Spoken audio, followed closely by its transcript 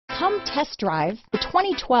Come test drive the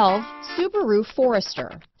 2012 Subaru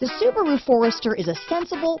Forester. The Subaru Forester is a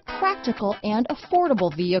sensible, practical, and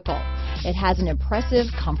affordable vehicle. It has an impressive,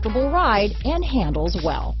 comfortable ride and handles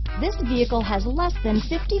well. This vehicle has less than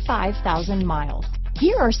 55,000 miles.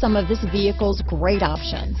 Here are some of this vehicle's great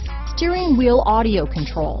options: steering wheel audio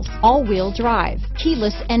controls, all-wheel drive,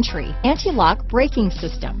 keyless entry, anti-lock braking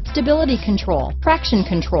system, stability control, traction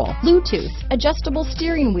control, Bluetooth, adjustable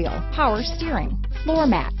steering wheel, power steering, floor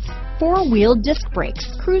mats, four-wheel disc brakes,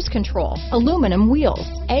 cruise control, aluminum wheels,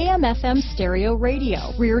 AM/FM stereo radio,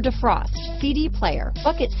 rear defrost, CD player,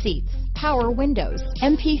 bucket seats, power windows,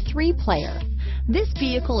 MP3 player. This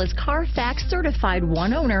vehicle is CARFAX certified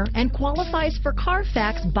one owner and qualifies for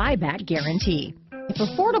CARFAX buyback guarantee. If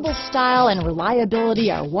affordable style and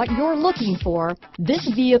reliability are what you're looking for, this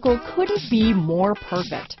vehicle couldn't be more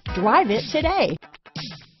perfect. Drive it today.